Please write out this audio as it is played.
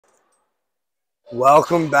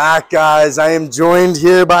Welcome back, guys. I am joined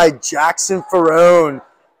here by Jackson Ferrone,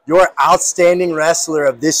 your outstanding wrestler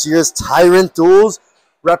of this year's Tyrant Duals,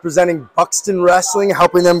 representing Buxton Wrestling,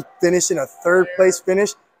 helping them finish in a third-place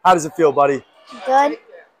finish. How does it feel, buddy? Good.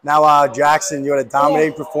 Now, Jackson, you had a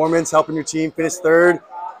dominating performance, helping your team finish third.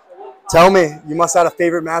 Tell me, you must have had a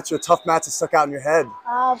favorite match or a tough match that stuck out in your head.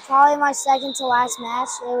 Probably my second to last match.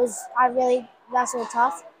 I really wrestled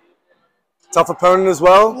tough. Tough opponent as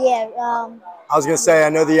well? Yeah. I was going to say, I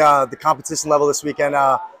know the competition level this weekend,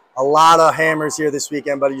 a lot of hammers here this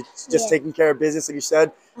weekend, but you're just taking care of business, like you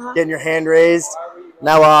said, getting your hand raised.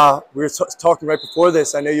 Now, we were talking right before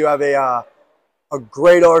this. I know you have a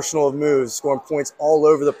great arsenal of moves, scoring points all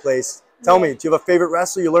over the place. Tell me, do you have a favorite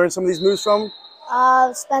wrestler you learned some of these moves from?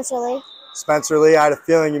 Spencer Lee. Spencer Lee. I had a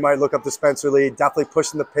feeling you might look up to Spencer Lee. Definitely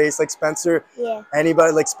pushing the pace like Spencer. Yeah.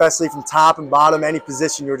 Anybody, like especially from top and bottom, any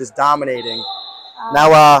position, you were just dominating.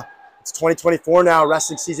 Now, it's 2024 now,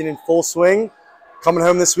 wrestling season in full swing. Coming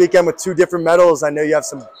home this weekend with 2 different medals. I know you have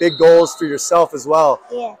some big goals for yourself as well.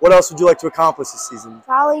 Yeah. What else would you like to accomplish this season?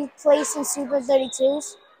 Probably place in Super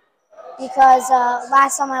 32s because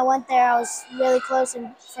last time I went there, I was really close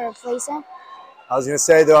for placing. I was going to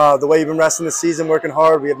say, the way you've been wrestling this season, working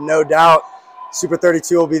hard, we have no doubt Super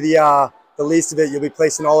 32 will be the least of it. You'll be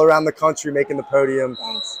placing all around the country, making the podium.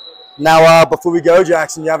 Thanks. Now, before we go,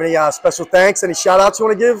 Jackson, you have any special thanks, any shout-outs you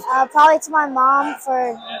want to give? Probably to my mom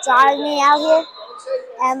for driving me out here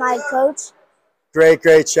and my coach.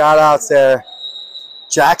 Great shout-outs there.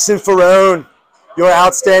 Jackson Ferrone, your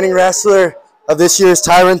outstanding wrestler of this year's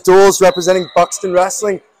Tyrant Duals, representing Buxton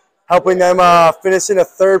Wrestling, helping them finish in a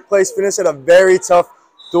third-place finish at a very tough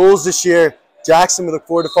duels this year. Jackson, we look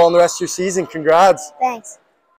forward to following the rest of your season. Congrats. Thanks.